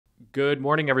Good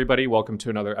morning, everybody. Welcome to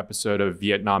another episode of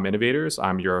Vietnam Innovators.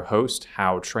 I'm your host,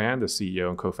 Hao Tran, the CEO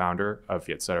and co-founder of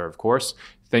Viet Center, of course.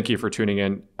 Thank you for tuning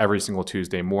in every single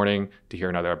Tuesday morning to hear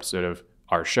another episode of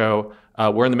our show.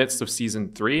 We're in the midst of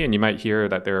season 3, and you might hear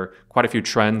that there are quite a few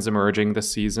trends emerging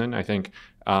this season. I think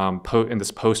in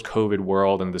this post-COVID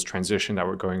world and this transition that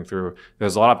we're going through,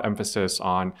 there's a lot of emphasis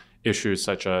on issues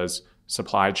such as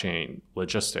supply chain,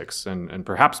 logistics, and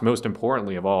perhaps most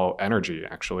importantly of all, energy,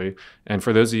 actually. And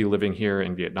for those of you living here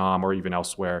in Vietnam or even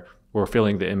elsewhere, we're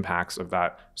feeling the impacts of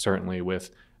that, certainly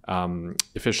with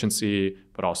efficiency,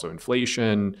 but also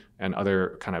inflation and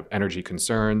other kind of energy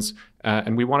concerns.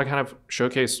 And we want to kind of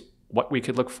showcase what we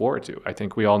could look forward to. I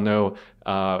think we all know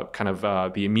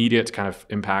the immediate kind of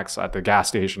impacts at the gas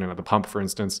station and at the pump, for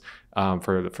instance,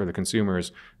 for the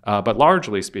consumers. But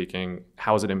largely speaking,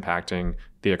 how is it impacting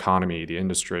the economy, the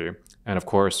industry, and of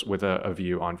course, with a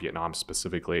view on Vietnam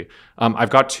specifically. I've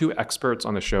got 2 experts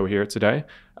on the show here today.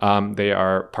 They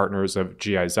are partners of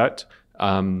GIZ,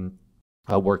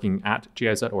 working at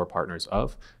GIZ or partners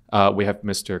of. We have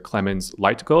Mr. Klemens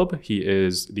Leutgöb. He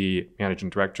is the managing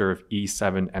director of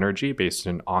E3 Energy based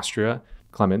in Austria.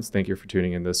 Klemens, thank you for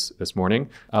tuning in this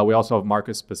morning. We also have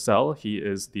Markus Bissel. He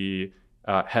is the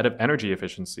head of energy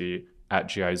efficiency at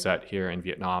GIZ here in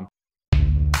Vietnam.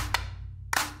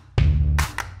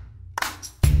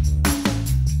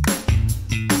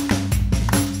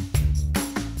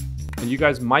 And you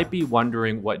guys might be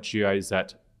wondering what GIZ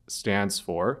stands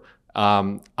for.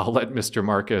 I'll let Mr.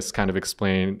 Markus kind of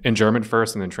explain in German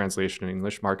first and then translation in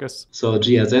English. Markus? So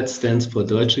GIZ stands for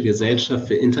Deutsche Gesellschaft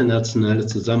für internationale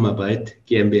Zusammenarbeit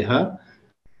GmbH.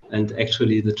 And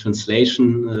actually the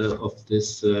translation of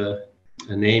this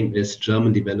name is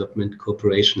German Development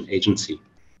Cooperation Agency.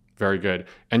 Very good.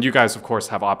 And you guys, of course,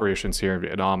 have operations here in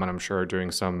Vietnam, and I'm sure are doing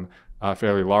some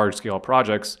fairly large-scale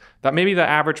projects that maybe the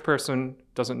average person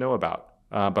doesn't know about.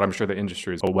 But I'm sure the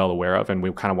industry is well aware of, and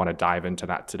we kind of want to dive into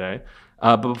that today.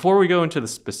 But before we go into the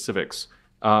specifics,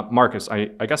 Markus,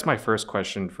 I guess my first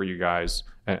question for you guys,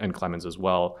 and Klemens as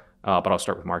well, but I'll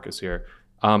start with Markus here.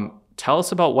 Tell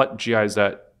us about what GIZ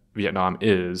Vietnam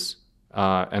is,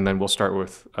 and then we'll start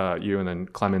with you, and then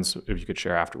Klemens, if you could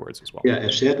share afterwards as well. Yeah, I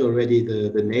shared already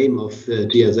the name of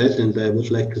GIZ, and I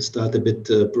would like to start a bit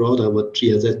broader what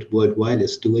GIZ worldwide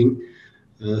is doing.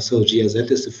 So GIZ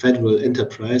is a federal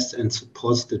enterprise and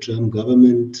supports the German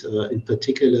government, in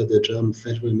particular the German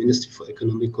Federal Ministry for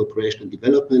Economic Cooperation and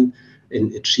Development,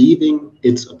 in achieving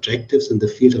its objectives in the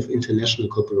field of international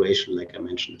cooperation, like I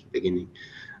mentioned at the beginning.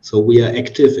 So we are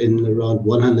active in around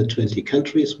 120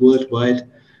 countries worldwide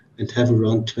and have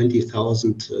around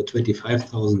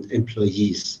 25,000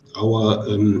 employees. Our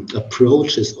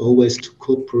approach is always to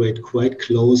cooperate quite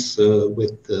close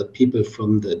with the people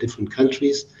from the different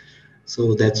countries.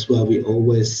 So that's why we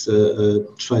always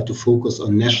try to focus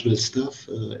on national staff.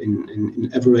 In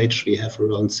average, we have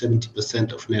around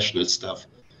 70% of national staff.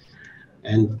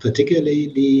 And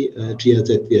particularly, GIZ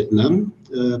Vietnam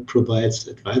provides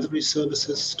advisory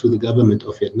services to the government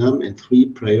of Vietnam in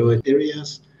 3 priority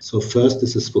areas. So first,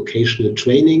 this is vocational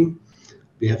training.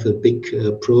 We have a big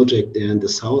project there in the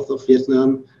south of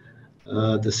Vietnam.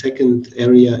 The second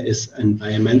area is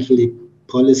environmentally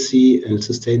policy and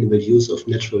sustainable use of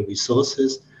natural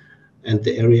resources. And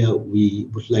the area we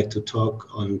would like to talk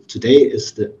on today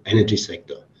is the energy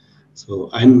sector. So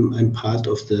I'm part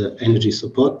of the Energy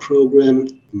Support Program. At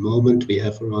the moment, we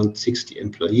have around 60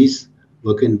 employees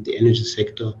working in the energy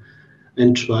sector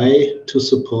and try to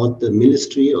support the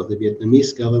ministry or the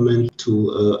Vietnamese government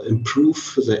to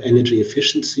improve the energy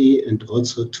efficiency and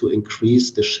also to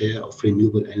increase the share of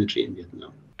renewable energy in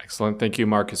Vietnam. Excellent. Thank you,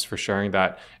 Markus, for sharing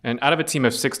that. And out of a team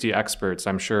of 60 experts,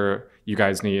 I'm sure you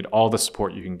guys need all the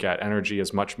support you can get. Energy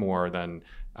is much more than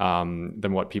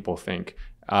what people think.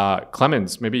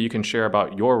 Klemens, maybe you can share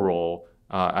about your role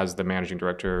as the managing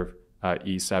director of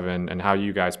E3 and how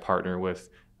you guys partner with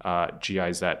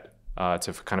GIZ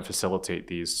to kind of facilitate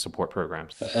these support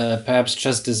programs. Perhaps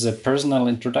just as a personal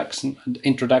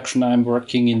introduction, I'm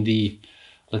working in the,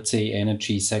 let's say,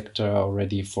 energy sector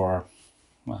already for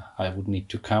I would need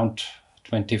to count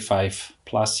 25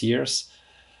 plus years.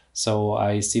 So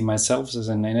I see myself as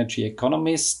an energy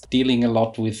economist, dealing a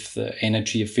lot with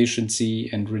energy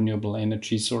efficiency and renewable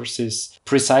energy sources.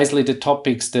 Precisely the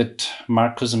topics that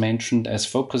Markus mentioned as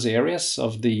focus areas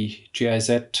of the GIZ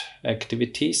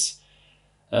activities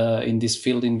in this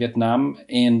field in Vietnam.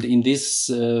 And in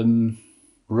this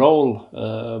role,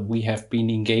 we have been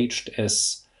engaged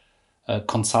as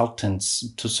consultants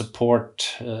to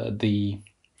support the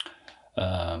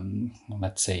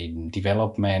let's say,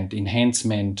 development,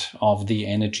 enhancement of the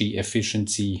energy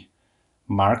efficiency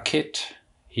market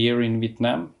here in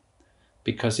Vietnam.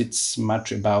 because it's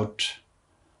much about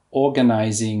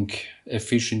organizing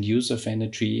efficient use of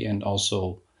energy and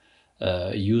also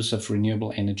use of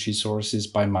renewable energy sources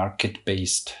by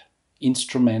market-based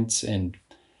instruments. And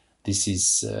this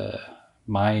is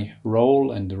my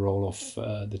role and the role of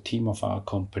the team of our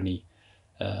company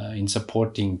in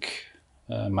supporting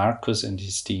Markus and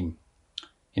his team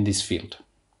in this field.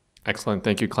 Excellent.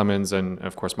 Thank you, Klemens, and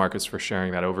of course, Markus, for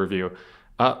sharing that overview.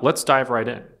 Let's dive right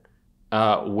in.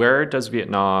 Where does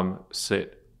Vietnam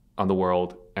sit on the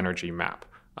world energy map?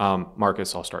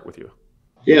 Markus, I'll start with you.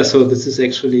 Yeah, so this is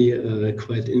actually a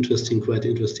quite interesting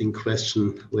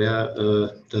question. Where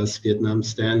does Vietnam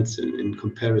stand in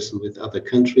comparison with other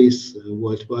countries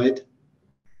worldwide?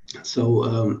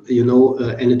 So,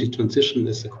 energy transition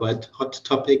is a quite hot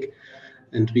topic,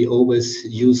 and we always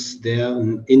use there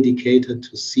an indicator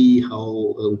to see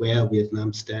how where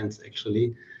Vietnam stands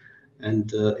actually.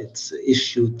 And it's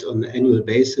issued on an annual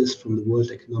basis from the World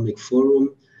Economic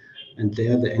Forum. And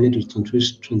there, the energy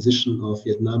transition of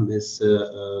Vietnam is,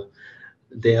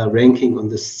 they are ranking on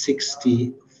the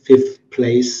 65th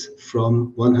place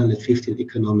from 115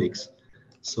 economics.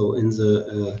 So in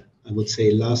the, I would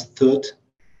say, last third,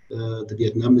 the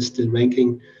Vietnam is still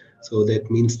ranking. So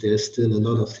that means there's still a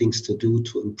lot of things to do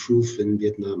to improve in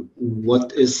Vietnam.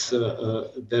 What is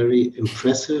very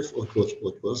impressive, or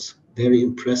what was very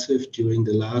impressive during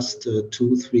the last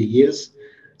 2-3 years,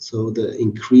 so the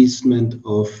increasement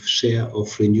of share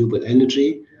of renewable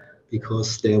energy,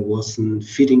 because there was a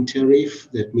feed-in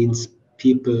tariff. That means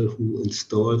people who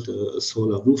installed a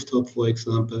solar rooftop, for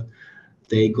example,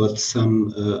 they got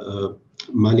some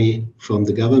money from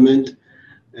the government.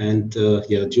 And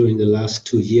during the last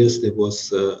 2 years, there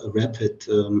was a rapid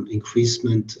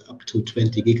increasement up to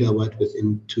 20 gigawatt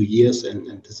within 2 years.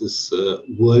 And this is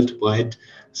worldwide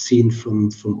seen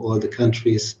from all the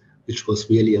countries, which was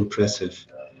really impressive.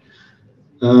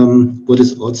 What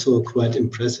is also quite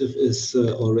impressive is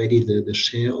already the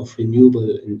share of renewable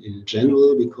in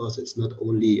general, because it's not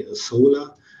only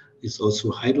solar, it's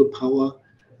also hydropower.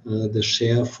 The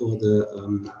share for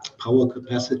the power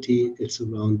capacity, it's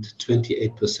around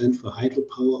 28% for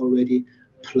hydropower already,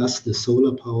 plus the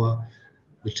solar power,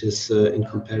 which is in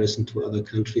comparison to other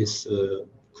countries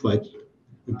quite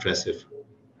impressive.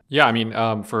 Yeah, I mean,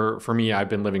 for me, I've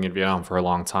been living in Vietnam for a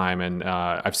long time, and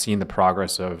I've seen the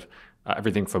progress of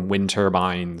everything from wind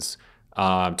turbines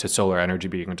to solar energy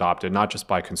being adopted, not just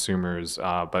by consumers,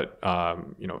 but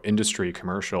industry,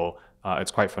 commercial.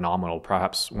 It's quite phenomenal,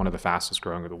 perhaps one of the fastest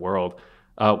growing of the world.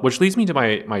 Which leads me to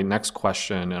my next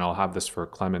question, and I'll have this for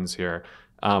Klemens here.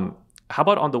 How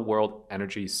about on the world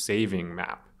energy saving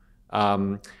map?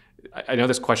 I know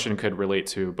this question could relate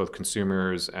to both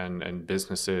consumers and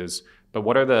businesses, but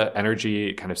what are the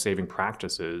energy kind of saving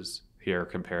practices here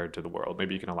compared to the world?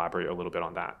 Maybe you can elaborate a little bit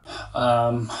on that.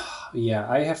 Yeah,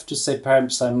 I have to say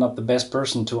perhaps I'm not the best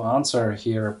person to answer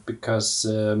here, because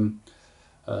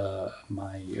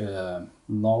my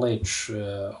knowledge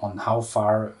on how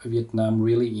far Vietnam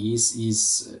really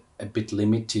is a bit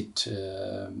limited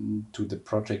to the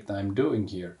project I'm doing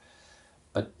here.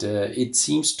 But it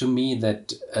seems to me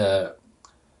that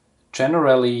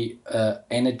generally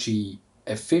energy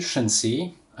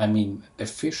efficiency, I mean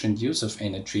efficient use of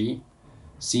energy,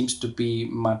 seems to be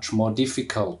much more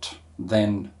difficult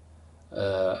than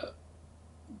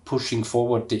pushing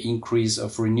forward the increase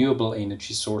of renewable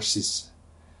energy sources.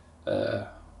 And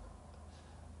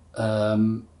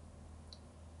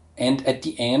at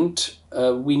the end,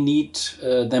 we need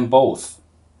them both.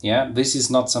 Yeah, this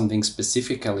is not something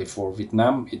specifically for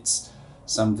Vietnam. It's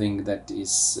something that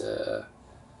is a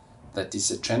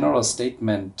general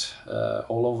statement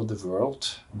all over the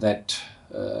world, that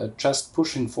just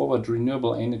pushing forward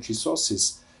renewable energy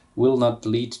sources will not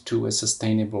lead to a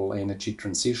sustainable energy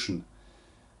transition.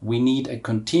 We need a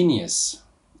continuous,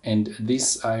 and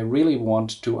this I really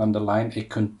want to underline, a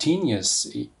continuous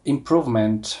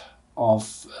improvement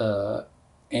of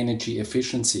energy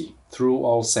efficiency through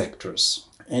all sectors.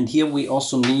 And here we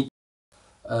also need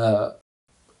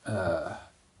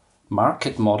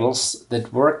market models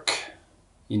that work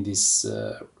in this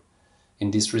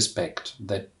respect,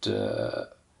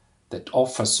 that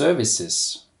offer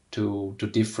services to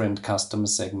different customer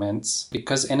segments.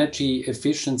 Because energy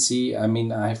efficiency, I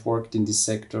mean, I've worked in this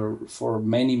sector for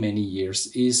many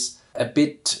years, is a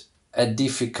bit a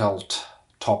difficult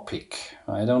topic.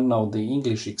 I don't know the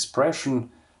English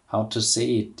expression, how to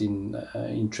say it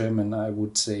in German. I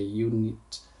would say you need,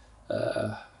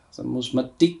 da muss man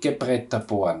dicke Bretter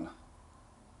bohren.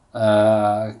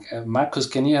 Markus,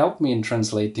 can you help me in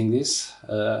translating this?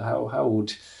 How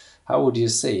would you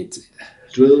say it?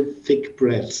 Drill thick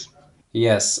breads.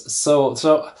 Yes. So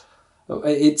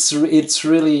It's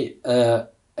really a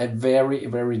very,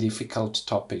 very difficult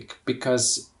topic,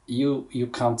 because you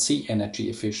can't see energy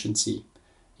efficiency.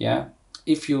 Yeah,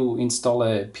 if you install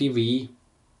a PV,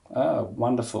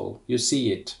 wonderful, you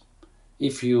see it.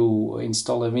 If you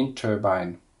install a wind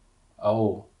turbine,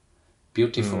 oh,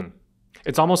 beautiful.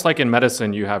 It's almost like in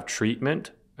medicine, you have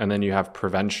treatment and then you have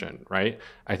prevention, right?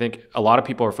 I think a lot of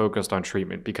people are focused on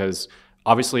treatment because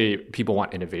obviously people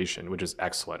want innovation, which is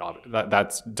excellent.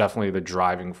 That's definitely the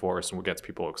driving force and what gets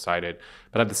people excited.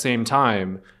 But at the same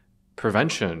time,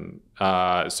 prevention.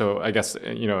 So I guess,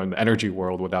 in the energy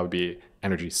world, what that would be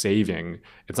energy saving.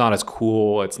 It's not as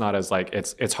cool. It's not as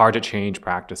it's hard to change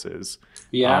practices.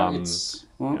 Yeah, it's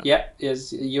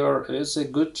a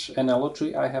good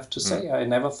analogy, I have to say. I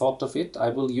never thought of it. I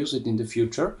will use it in the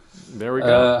future. There we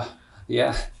go.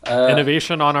 Yeah.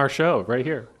 Innovation on our show right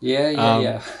here.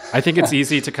 Yeah. I think it's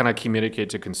easy to kind of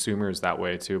communicate to consumers that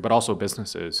way too, but also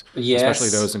businesses, especially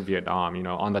those in Vietnam,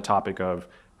 on the topic of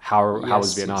how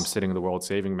is Vietnam sitting in the world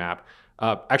saving map.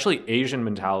 Actually, Asian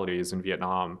mentalities in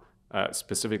Vietnam,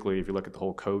 specifically, if you look at the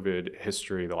whole COVID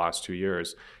history the last 2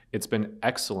 years, it's been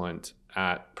excellent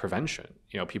at prevention.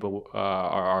 People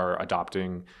are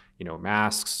adopting,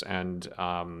 masks. And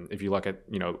if you look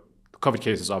at, COVID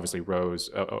cases obviously rose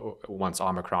once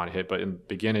Omicron hit, but in the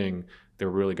beginning, they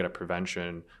were really good at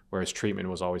prevention, whereas treatment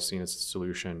was always seen as a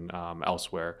solution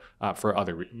elsewhere for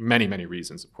many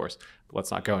reasons, of course. But let's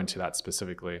not go into that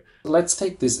specifically. Let's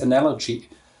take this analogy.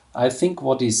 I think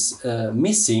what is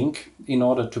missing in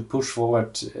order to push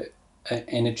forward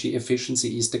energy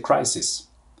efficiency is the crisis.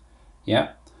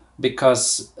 Yeah,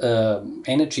 because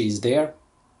energy is there.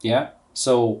 Yeah,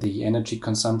 so the energy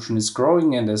consumption is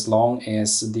growing, and as long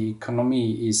as the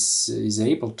economy is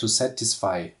able to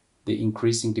satisfy the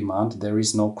increasing demand, there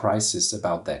is no crisis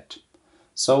about that.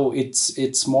 So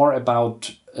it's more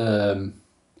about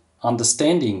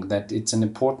understanding that it's an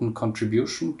important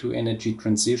contribution to energy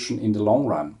transition in the long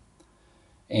run.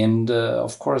 And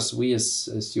of course, we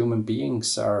as human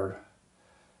beings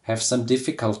have some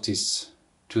difficulties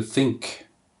to think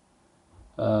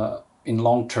in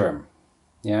long term.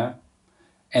 Yeah.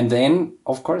 And then,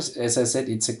 of course, as I said,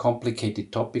 it's a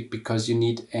complicated topic because you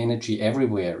need energy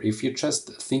everywhere. If you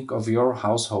just think of your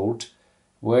household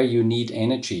where you need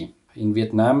energy, in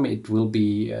Vietnam, it will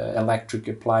be electric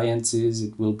appliances,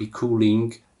 it will be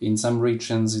cooling. In some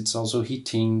regions, it's also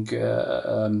heating.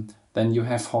 Then you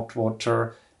have hot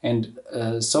water. And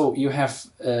so you have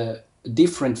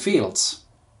different fields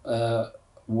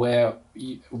where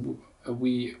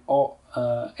we all,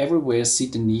 everywhere see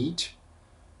the need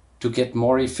to get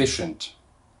more efficient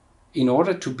in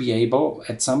order to be able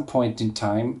at some point in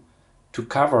time to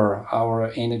cover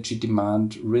our energy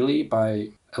demand really by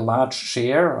a large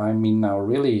share. I mean now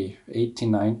really 80,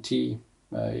 90,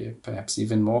 perhaps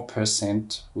even more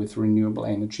 % with renewable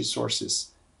energy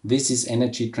sources. This is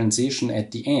energy transition at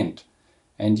the end.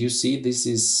 And you see, this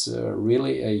is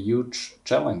really a huge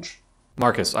challenge.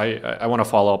 Markus, I want to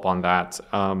follow up on that.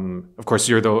 Of course,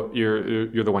 you're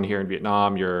the one here in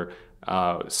Vietnam. You're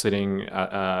sitting,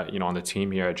 on the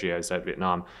team here at GIZ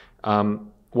Vietnam.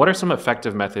 What are some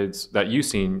effective methods that you've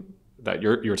seen, that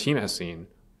your team has seen,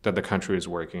 that the country is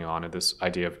working on in this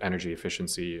idea of energy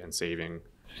efficiency and saving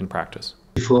in practice?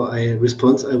 Before I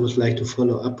respond, I would like to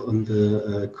follow up on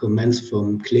the comments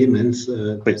from Klement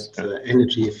that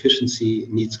energy efficiency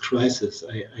needs crisis.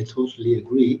 I totally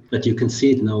agree, but you can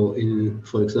see it now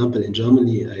for example, in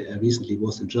Germany. I recently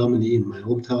was in Germany, in my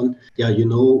hometown. Yeah,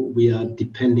 we are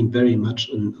depending very much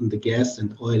on the gas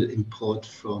and oil import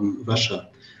from Russia.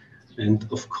 And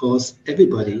of course,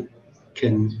 everybody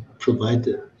can provide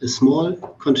a small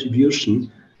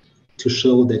contribution to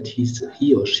show that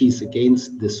he or she's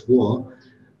against this war.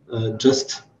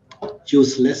 Just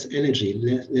use less energy,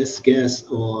 less gas,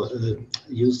 or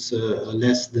use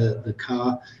less the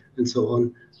car and so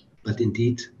on. But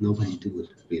indeed, nobody do it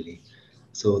really.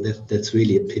 So that's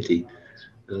really a pity.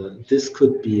 This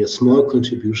could be a small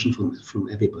contribution from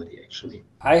everybody, actually.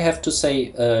 I have to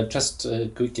say, just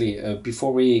quickly,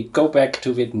 before we go back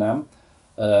to Vietnam,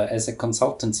 as a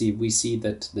consultancy, we see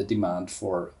that the demand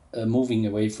for moving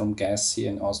away from gas here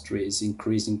in Austria is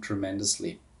increasing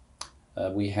tremendously.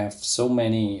 We have so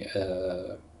many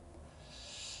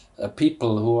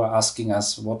people who are asking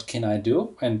us, what can I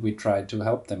do? And we try to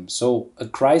help them. So a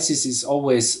crisis is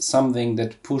always something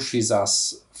that pushes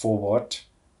us forward.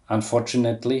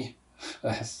 Unfortunately,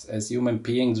 as human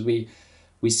beings, we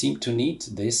seem to need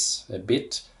this a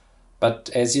bit. But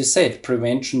as you said,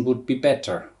 prevention would be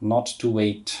better, not to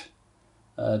wait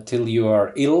till you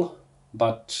are ill,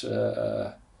 but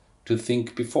to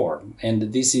think before.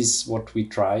 And this is what we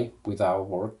try with our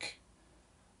work.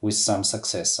 with some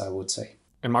success, I would say.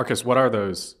 And Markus, what are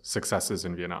those successes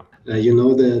in Vietnam? The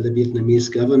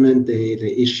Vietnamese government, they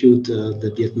issued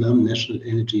the Vietnam National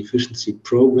Energy Efficiency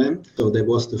Program. So there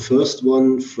was the first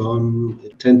one from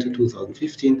 10 to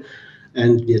 2015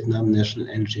 and Vietnam National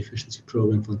Energy Efficiency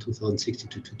Program from 2016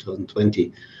 to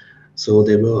 2020. So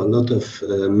there were a lot of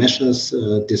measures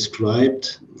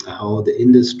described how the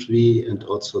industry and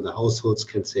also the households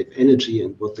can save energy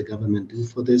and what the government do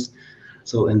for this.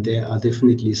 So, and there are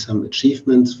definitely some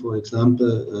achievements. For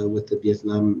example, with the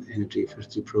Vietnam Energy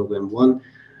Efficiency Program 1,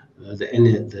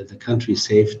 the country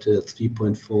saved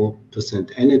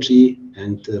 3.4% energy,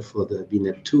 and for the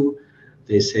VNEP 2,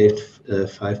 they saved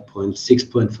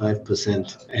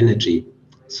 6.5% energy.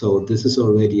 So this is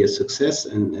already a success,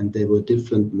 and there were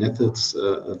different methods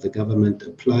the government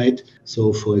applied.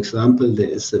 So, for example, there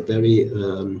is a very,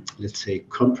 let's say,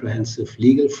 comprehensive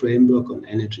legal framework on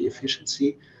energy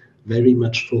efficiency, very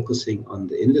much focusing on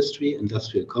the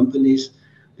industrial companies,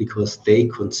 because they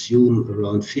consume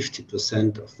around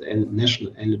 50% of the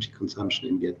national energy consumption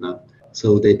in Vietnam.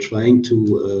 So they're trying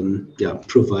to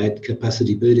provide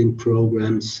capacity building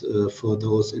programs for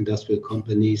those industrial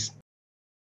companies.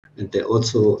 And they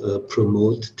also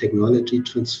promote technology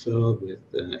transfer with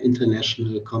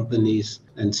international companies.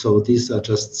 And so these are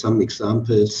just some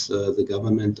examples the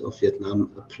government of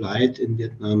Vietnam applied in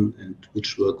Vietnam and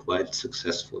which were quite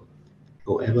successful.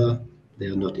 However, they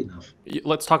are not enough.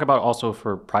 Let's talk about also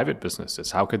for private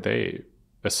businesses. How could they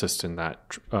assist in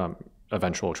that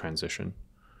eventual transition,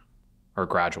 or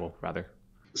gradual rather?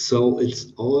 So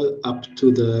it's all up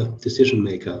to the decision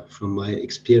maker from my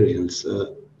experience.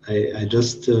 We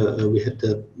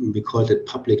called it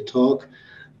public talk,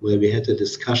 where we had a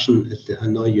discussion at the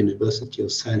Hanoi University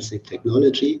of Science and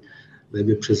Technology, where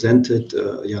we presented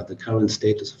the current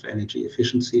status of energy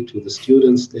efficiency to the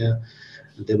students there.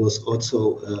 And there was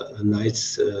also a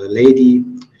nice lady.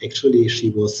 Actually, she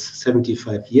was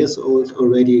 75 years old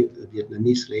already, a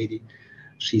Vietnamese lady.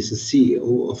 She's a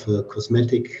CEO of a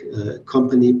cosmetic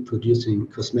company producing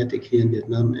cosmetic here in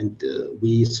Vietnam, and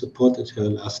we supported her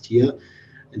last year.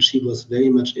 And she was very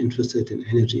much interested in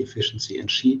energy efficiency,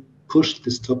 and she pushed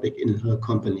this topic in her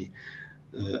company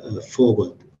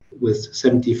forward with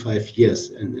 75 years.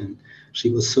 And she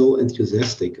was so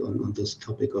enthusiastic on this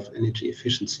topic of energy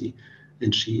efficiency,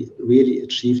 and she really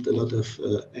achieved a lot of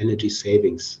energy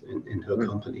savings in her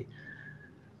company.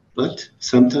 But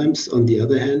sometimes, on the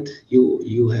other hand,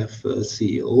 you have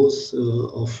CEOs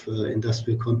of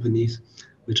industrial companies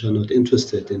which are not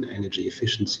interested in energy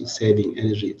efficiency, saving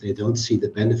energy. They don't see the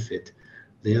benefit.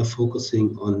 They are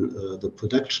focusing on the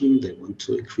production. They want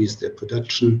to increase their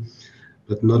production,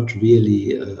 but not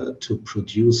really to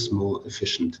produce more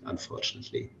efficient,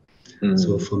 unfortunately.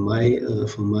 So from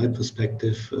my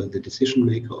perspective, the decision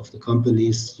maker of the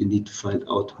companies, you need to find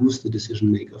out who's the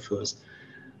decision maker first.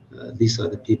 These are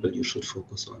the people you should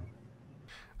focus on.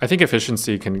 I think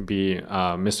efficiency can be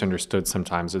misunderstood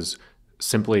sometimes as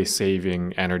simply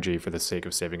saving energy for the sake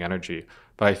of saving energy.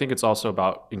 But I think it's also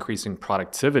about increasing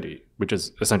productivity, which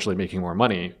is essentially making more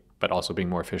money, but also being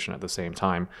more efficient at the same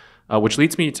time, which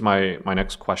leads me to my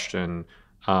next question.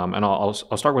 And I'll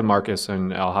start with Markus,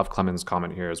 and I'll have Klemens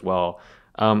comment here as well.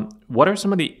 What are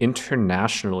some of the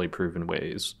internationally proven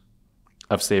ways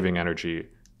of saving energy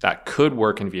that could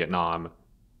work in Vietnam,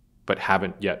 but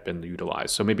haven't yet been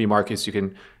utilized? So maybe Markus, you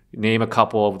can name a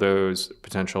couple of those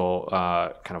potential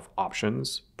kind of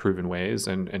options, proven ways,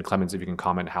 and Klemens, if you can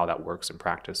comment how that works in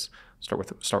practice.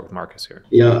 Start with Markus here.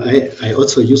 Yeah, I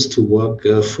also used to work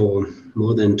for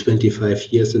more than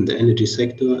 25 years in the energy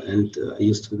sector, and I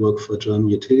used to work for German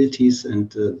utilities, and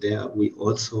there we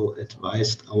also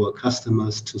advised our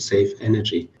customers to save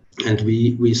energy. And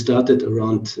we started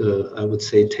around, I would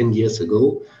say, 10 years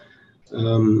ago,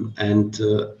 and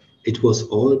it was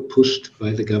all pushed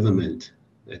by the government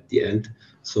at the end.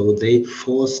 So they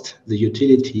forced the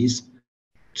utilities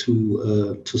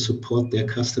to support their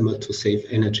customer to save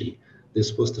energy.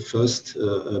 This was the first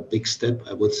big step,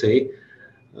 I would say.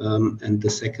 And the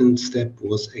second step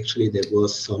was actually there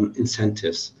was some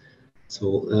incentives.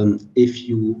 So if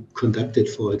you conducted,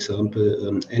 for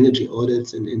example, energy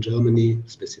audits in Germany,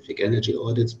 specific energy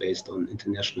audits based on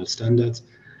international standards,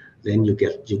 then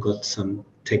you got some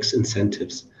tax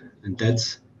incentives, and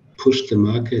that's pushed the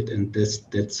market, and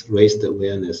that's raised the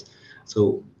awareness.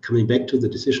 So coming back to the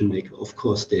decision maker, of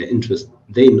course, their interest,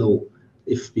 they know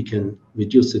if we can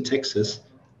reduce the taxes,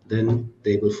 then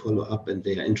they will follow up and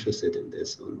they are interested in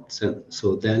this.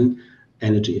 So then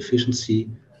energy efficiency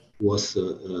was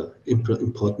an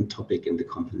important topic in the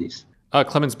companies.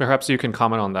 Klemens, perhaps you can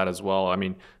comment on that as well. I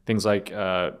mean, things like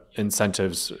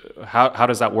incentives, how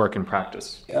does that work in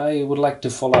practice? I would like to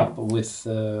follow up with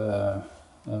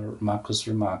Markus'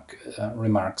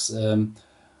 remarks.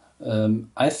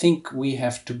 I think we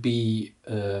have to be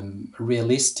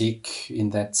realistic in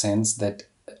that sense that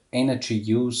energy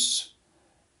use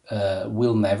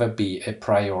will never be a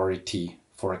priority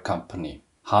for a company.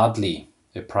 Hardly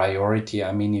a priority.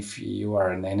 I mean, if you are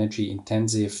an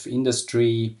energy-intensive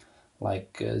industry,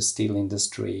 like steel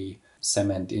industry,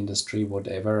 cement industry,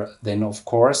 whatever, then of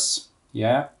course,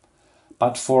 yeah.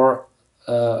 But for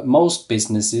most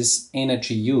businesses,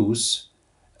 energy use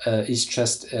is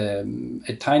just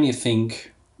a tiny thing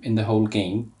in the whole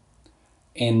game.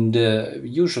 And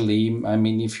usually, I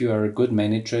mean, if you are a good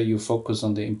manager, you focus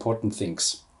on the important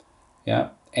things. Yeah.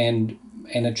 And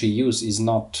energy use is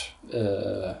not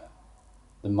the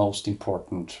most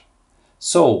important.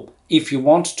 So if you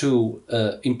want to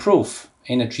improve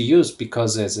energy use,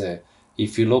 because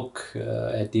if you look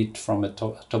at it from a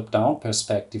top-down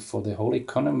perspective for the whole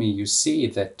economy, you see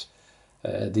that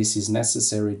this is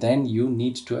necessary, then you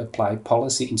need to apply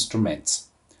policy instruments.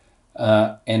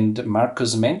 And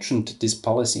Markus mentioned this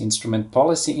policy instrument.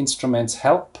 Policy instruments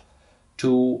help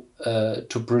to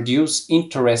produce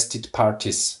interested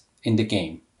parties in the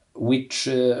game, which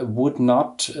would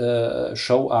not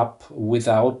show up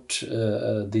without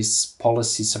this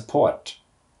policy support,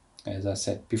 as I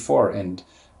said before. And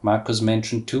Markus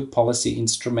mentioned two policy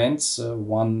instruments.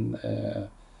 One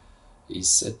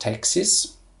is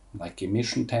taxes, like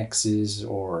emission taxes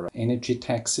or energy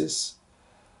taxes.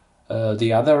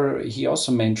 The other he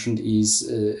also mentioned is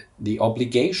the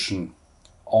obligation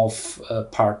of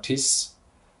parties,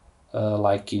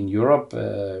 like in Europe,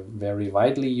 a very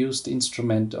widely used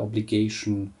instrument,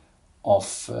 obligation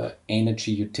of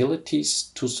energy utilities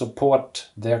to support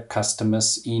their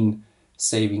customers in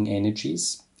saving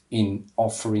energies, in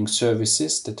offering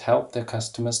services that help their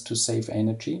customers to save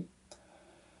energy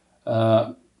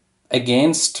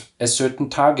against a certain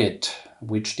target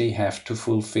which they have to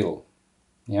fulfill.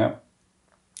 Yeah,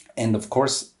 and of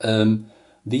course,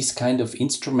 these kind of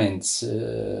instruments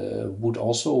would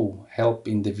also help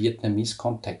in the Vietnamese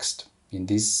context. In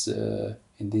this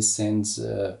sense,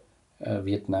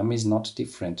 Vietnam is not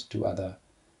different to other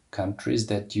countries,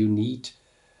 that you need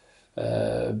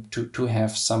to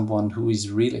have someone who is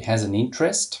really has an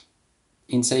interest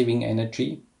in saving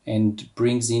energy and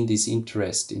brings in this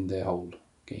interest in the whole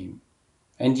game.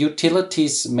 And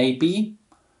utilities may be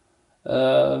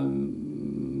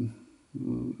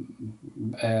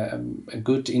a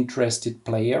good interested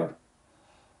player,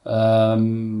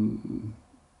 and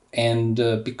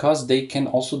because they can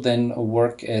also then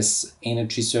work as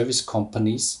energy service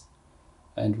companies,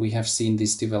 and we have seen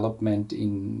this development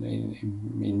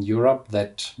in Europe,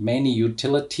 that many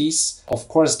utilities, of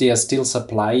course, they are still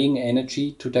supplying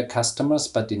energy to their customers,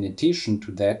 but in addition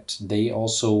to that, they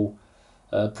also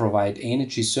provide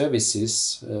energy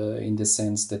services in the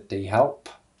sense that they help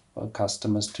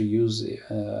customers to use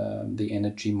the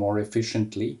energy more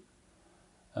efficiently.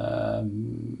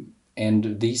 And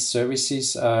these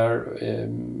services are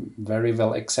very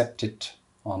well accepted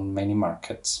on many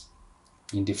markets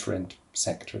in different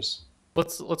sectors.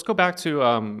 Let's go back to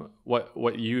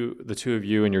what you, the two of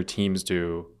you and your teams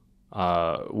do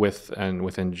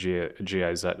within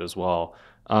GIZ as well.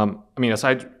 I mean,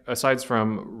 aside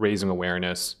from raising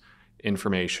awareness,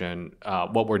 information,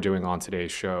 what we're doing on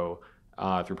today's show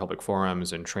through public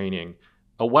forums and training,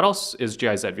 what else is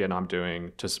GIZ Vietnam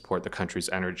doing to support the country's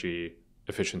energy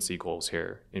efficiency goals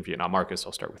here in Vietnam? Markus,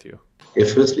 I'll start with you. Yeah,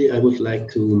 firstly, I would like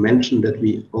to mention that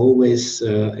we always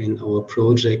in our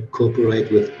project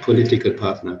cooperate with political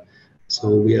partner. So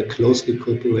we are closely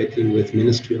cooperating with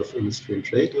Ministry of Industry and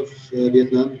Trade of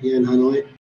Vietnam here in Hanoi.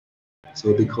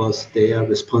 So because they are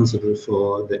responsible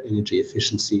for the energy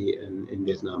efficiency in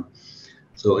Vietnam.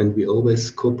 So, and we always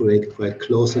cooperate quite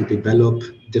close and develop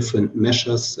different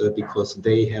measures because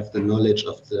they have the knowledge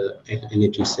of the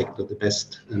energy sector, the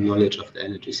best knowledge of the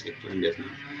energy sector in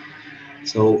Vietnam.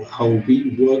 So how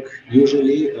we work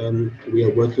usually, we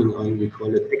are working on, we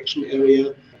call it action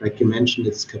area. Like you mentioned,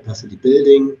 it's capacity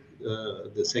building.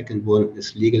 The second one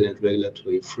is legal and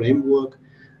regulatory framework.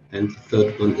 And the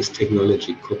third one is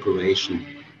technology cooperation.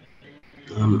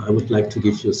 I would like to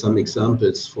give you some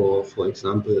examples for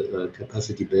example,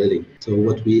 capacity building. So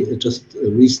what we just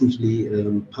recently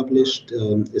published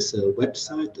is a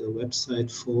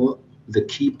website for the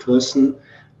key person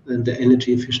in the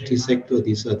energy efficiency sector.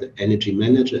 These are the energy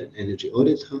manager and energy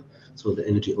auditor. So the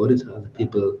energy auditor are the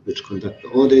people which conduct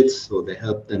the audits. So they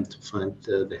help them to find,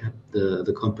 they help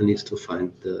the companies to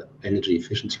find the energy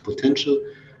efficiency potential.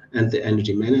 and the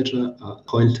energy manager are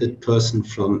appointed person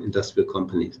from industrial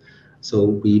companies. So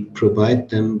we provide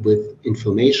them with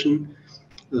information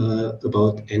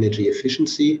about energy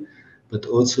efficiency, but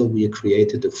also we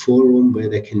created a forum where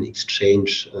they can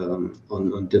exchange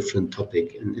on different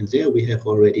topics. And there we have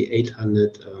already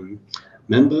 800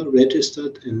 member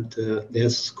registered, and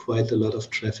there's quite a lot of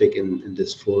traffic in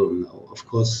this forum now. Of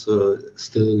course,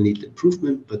 still need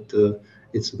improvement, but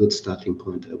it's a good starting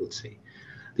point, I would say,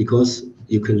 because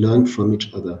you can learn from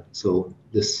each other. So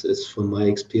this is, from my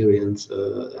experience,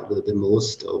 the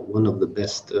most, one of the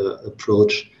best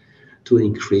approach to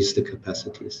increase the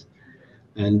capacities.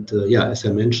 And as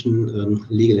I mentioned,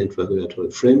 legal and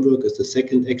regulatory framework is the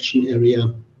second action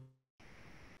area.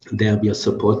 There we are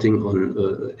supporting on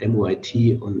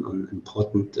MYT on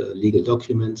important legal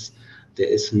documents. There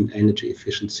is an energy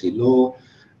efficiency law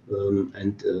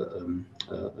and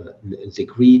a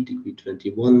decree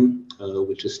 21,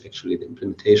 which is actually the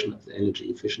implementation of the energy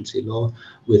efficiency law.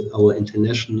 With our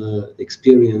international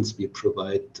experience, we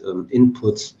provide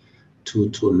inputs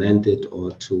to amend it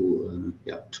or to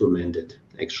amend it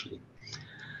actually.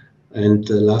 And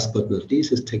last but not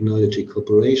least is technology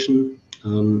cooperation.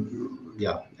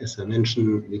 As I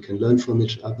mentioned, we can learn from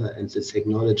each other, and the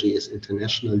technology is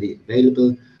internationally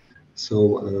available.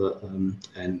 So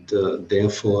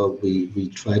therefore we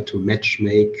try to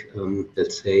matchmake,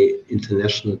 let's say,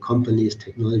 international companies,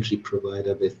 technology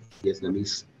provider with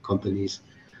Vietnamese companies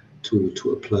to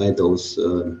apply those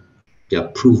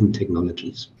proven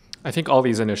technologies. I think all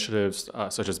these initiatives,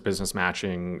 such as business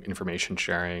matching, information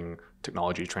sharing,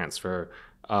 technology transfer,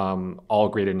 all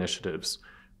great initiatives.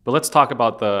 But let's talk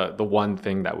about the one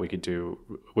thing that we could do,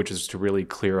 which is to really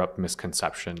clear up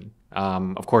misconception.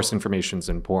 Of course, information is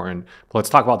important, but let's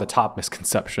talk about the top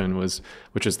misconception,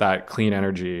 which is that clean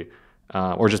energy,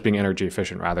 or just being energy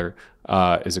efficient rather,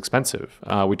 is expensive.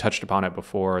 We touched upon it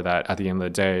before, that at the end of the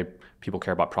day, people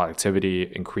care about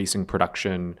productivity, increasing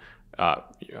production, at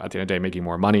the end of the day, making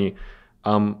more money.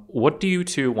 What do you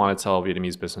two want to tell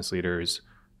Vietnamese business leaders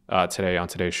today on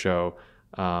today's show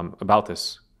about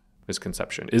this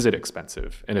misconception? Is it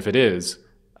expensive? And if it is,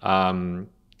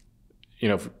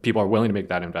 if people are willing to make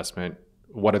that investment,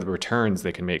 what are the returns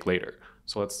they can make later?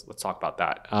 So let's talk about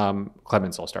that.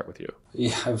 Klement, I'll start with you.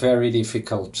 Yeah, a very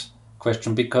difficult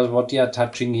question, because what you are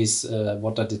touching is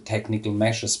what are the technical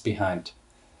measures behind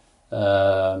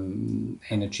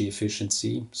energy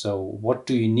efficiency. So what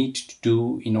do you need to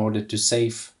do in order to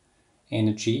save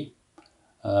energy?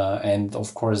 And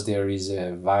of course, there is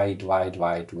a wide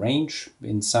range.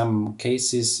 In some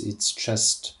cases, it's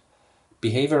just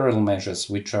behavioral measures,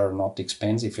 which are not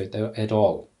expensive at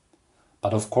all.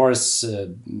 But of course,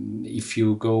 if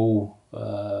you go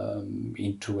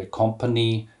into a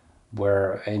company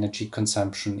where energy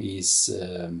consumption is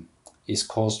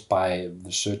caused by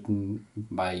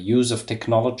use of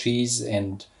technologies,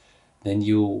 and then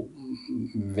you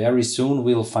very soon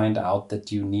will find out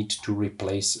that you need to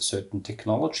replace certain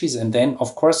technologies, and then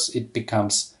of course it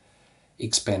becomes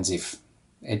expensive.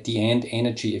 At the end,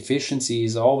 energy efficiency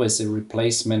is always a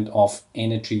replacement of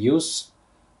energy use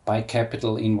by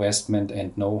capital investment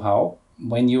and know-how.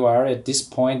 When you are at this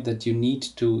point that you need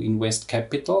to invest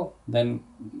capital, then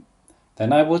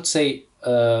I would say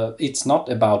it's not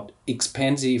about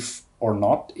expensive or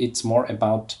not, it's more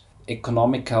about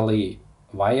economically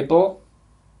viable.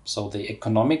 So the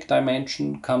economic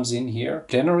dimension comes in here.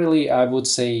 Generally, I would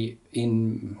say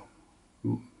in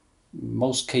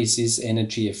most cases,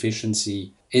 energy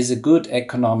efficiency is a good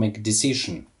economic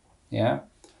decision.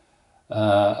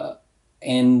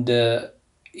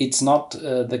 It's not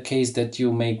the case that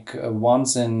you make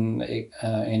once an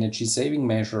energy saving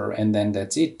measure and then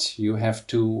that's it. You have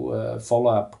to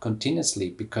follow up continuously,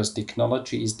 because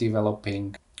technology is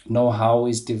developing, know-how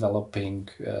is developing.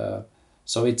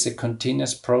 So it's a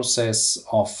continuous process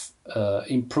of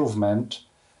improvement.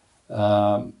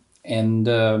 And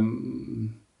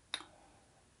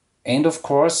of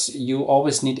course, you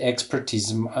always need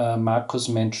expertise. Markus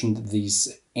mentioned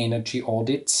these energy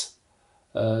audits.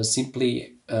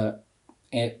 Simply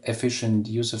efficient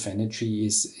use of energy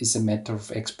is a matter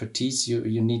of expertise.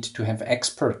 You need to have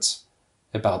experts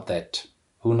about that,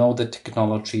 who know the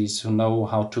technologies, who know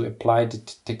how to apply the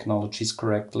technologies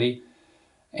correctly.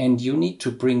 And you need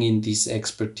to bring in this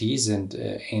expertise, and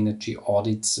energy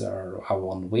audits are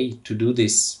one way to do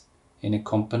this in a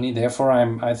company. Therefore,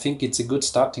 I think it's a good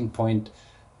starting point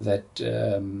that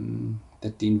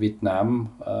in Vietnam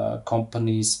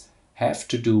companies have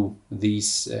to do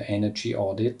these energy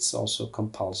audits, also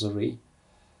compulsory.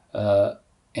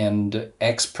 And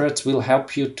experts will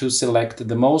help you to select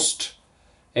the most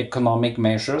economic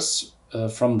measures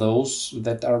from those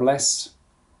that are less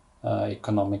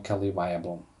economically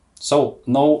viable. So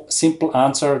no simple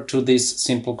answer to this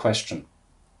simple question.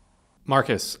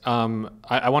 Markus,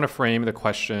 I want to frame the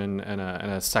question in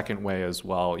a second way as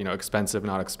well. Expensive,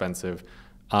 not expensive.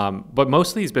 But most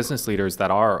of these business leaders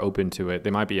that are open to it,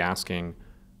 they might be asking,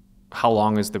 how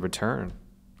long is the return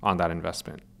on that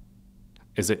investment?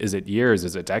 Is it years?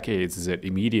 Is it decades? Is it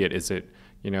immediate? Is it,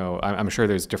 I'm sure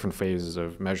there's different phases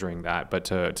of measuring that. But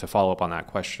to follow up on that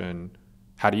question,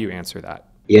 how do you answer that?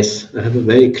 Yes, I have a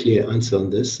very clear answer on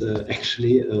this,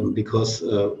 actually, because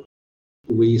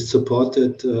we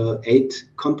supported 8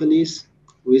 companies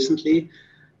recently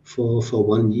for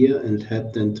 1 year and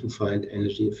helped them to find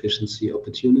energy efficiency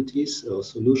opportunities or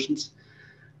solutions.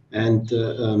 And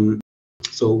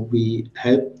so we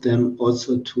helped them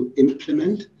also to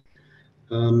implement.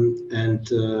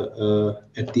 And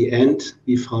at the end,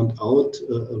 we found out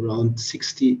around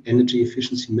 60 energy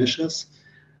efficiency measures,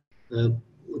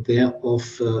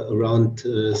 thereof around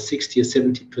 60 or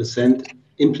 70%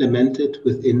 implemented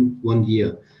within 1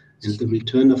 year. And the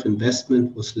return of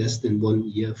investment was less than 1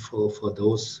 year for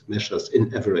those measures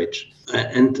in average.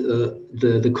 And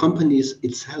the companies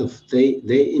itself,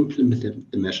 they implemented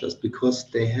the measures because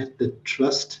they had the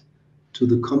trust to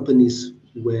the companies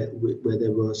where they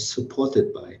were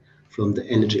supported by, from the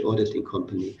energy auditing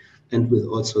company and with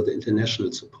also the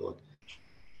international support.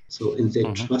 So, and they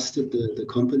trusted the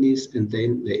companies, and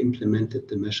then they implemented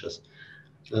the measures.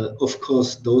 Of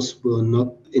course, those were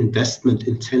not investment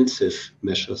intensive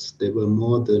measures. They were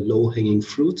more the low hanging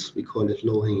fruits. We call it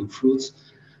low hanging fruits.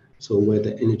 So where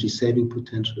the energy saving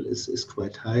potential is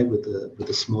quite high with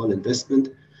a small investment.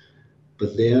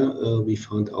 But there we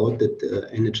found out that the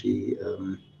energy,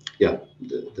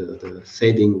 the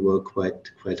saving were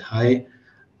quite high.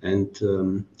 And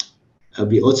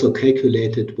we also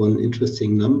calculated one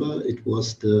interesting number. It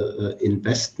was the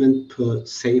investment per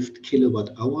saved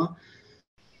kilowatt hour.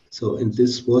 So, and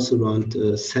this was around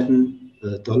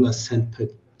 $7 per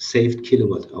saved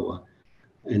kilowatt hour.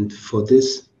 And for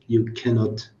this, you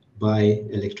cannot buy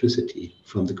electricity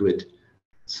from the grid.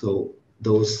 So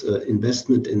those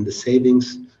investment in the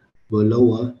savings were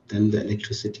lower than the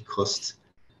electricity costs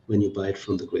when you buy it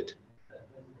from the grid.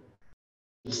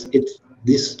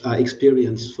 These are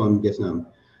experience from Vietnam.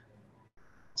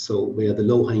 So where the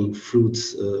low-hanging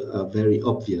fruits are very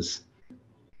obvious.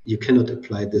 You cannot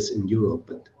apply this in Europe,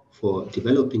 but for a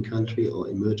developing country or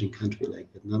emerging country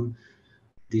like Vietnam,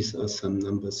 these are some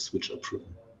numbers which are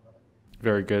proven.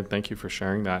 Very good. Thank you for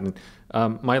sharing that. And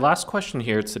my last question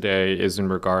here today is in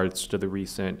regards to the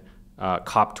recent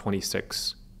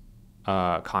COP26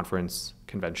 conference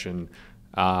convention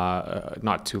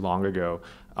not too long ago.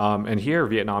 And here,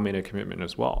 Vietnam made a commitment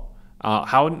as well.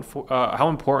 How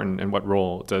important and what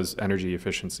role does energy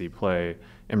efficiency play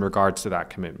in regards to that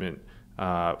commitment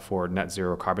for net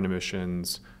zero carbon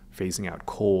emissions, phasing out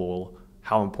coal?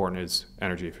 How important is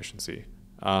energy efficiency?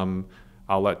 I'll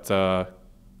let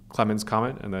Klemens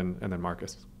comment and then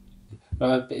Markus.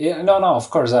 Of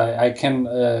course, I can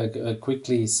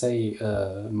quickly say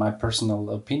my personal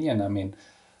opinion. I mean,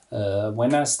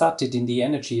 when I started in the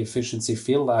energy efficiency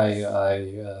field,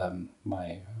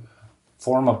 my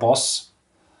former boss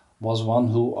was one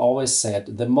who always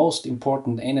said the most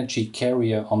important energy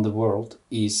carrier on the world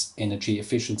is energy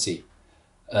efficiency.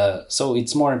 So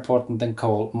it's more important than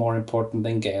coal, more important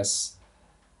than gas.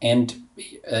 And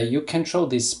you can show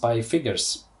this by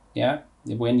figures. Yeah,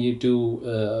 when you do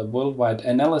worldwide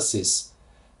analysis,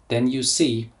 then you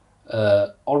see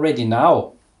already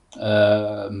now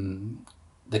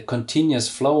the continuous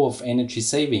flow of energy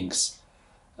savings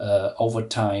over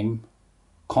time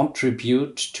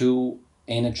contribute to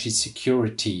energy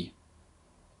security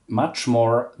much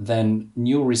more than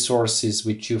new resources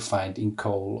which you find in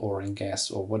coal or in gas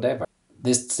or whatever.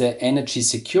 This is the energy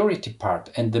security part,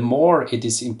 and the more it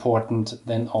is important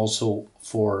than also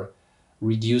for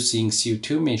reducing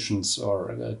CO2 emissions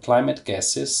or climate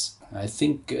gases. I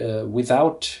think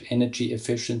without energy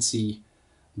efficiency,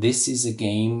 this is a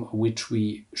game which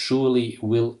we surely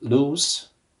will lose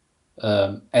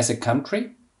as a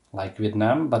country like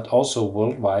Vietnam, but also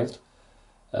worldwide.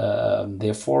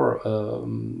 Therefore,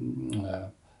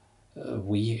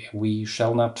 we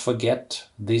shall not forget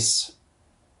this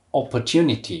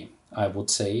opportunity, I would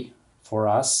say, for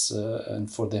us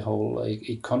and for the whole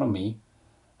economy,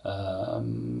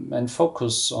 and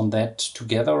focus on that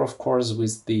together, of course,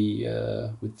 with the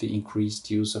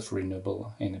increased use of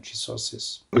renewable energy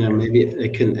sources. Yeah, maybe I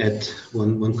can add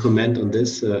one comment on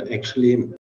this.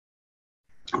 Actually,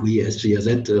 we as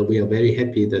GIZ, we are very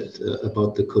happy that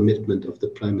about the commitment of the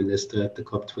Prime Minister at the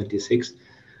COP26,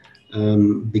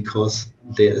 because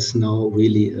there is now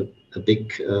really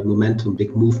big momentum,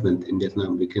 big movement in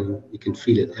Vietnam. We can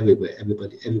feel it everywhere.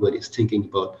 Everybody is thinking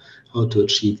about how to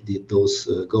achieve those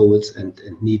goals and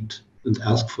need and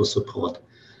ask for support.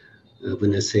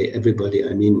 When I say everybody,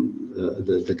 I mean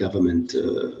the government.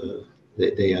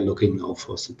 They are looking now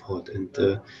for support, and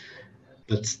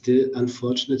but still,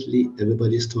 unfortunately,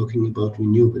 everybody is talking about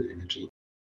renewable energy.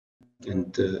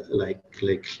 And like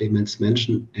Clemens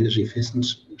mentioned, energy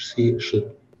efficiency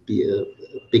should be a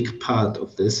big part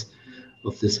of this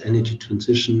energy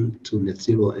transition to net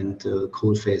zero and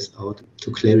coal phase out,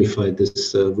 to clarify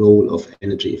this role of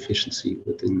energy efficiency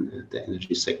within the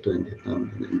energy sector in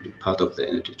Vietnam and be part of the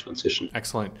energy transition.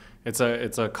 Excellent. It's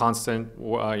a constant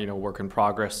work in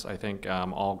progress. I think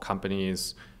all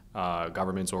companies,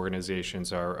 governments,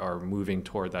 organizations are moving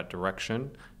toward that direction.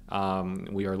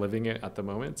 We are living it at the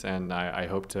moment, and I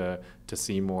hope to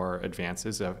see more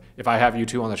advances. If I have you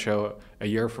two on the show a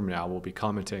year from now, we'll be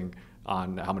commenting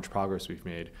on how much progress we've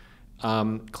made.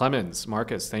 Klemens,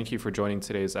 Markus, thank you for joining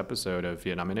today's episode of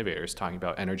Vietnam Innovators, talking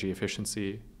about energy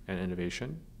efficiency and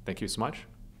innovation. Thank you so much.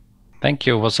 Thank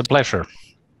you. It was a pleasure.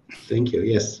 Thank you.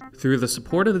 Yes. Through the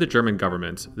support of the German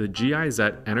government, the GIZ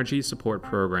Energy Support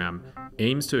Program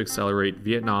aims to accelerate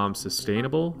Vietnam's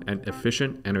sustainable and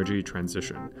efficient energy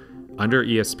transition. Under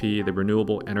ESP, the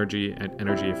Renewable Energy and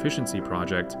Energy Efficiency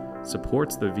Project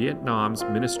supports the Vietnam's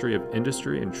Ministry of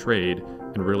Industry and Trade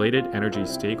and related energy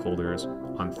stakeholders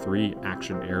on 3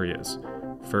 action areas.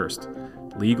 First,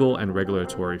 legal and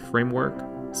regulatory framework.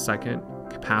 Second,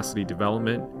 capacity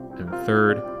development. And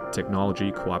third,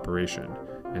 technology cooperation.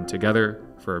 And together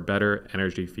for a better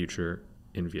energy future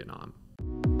in Vietnam.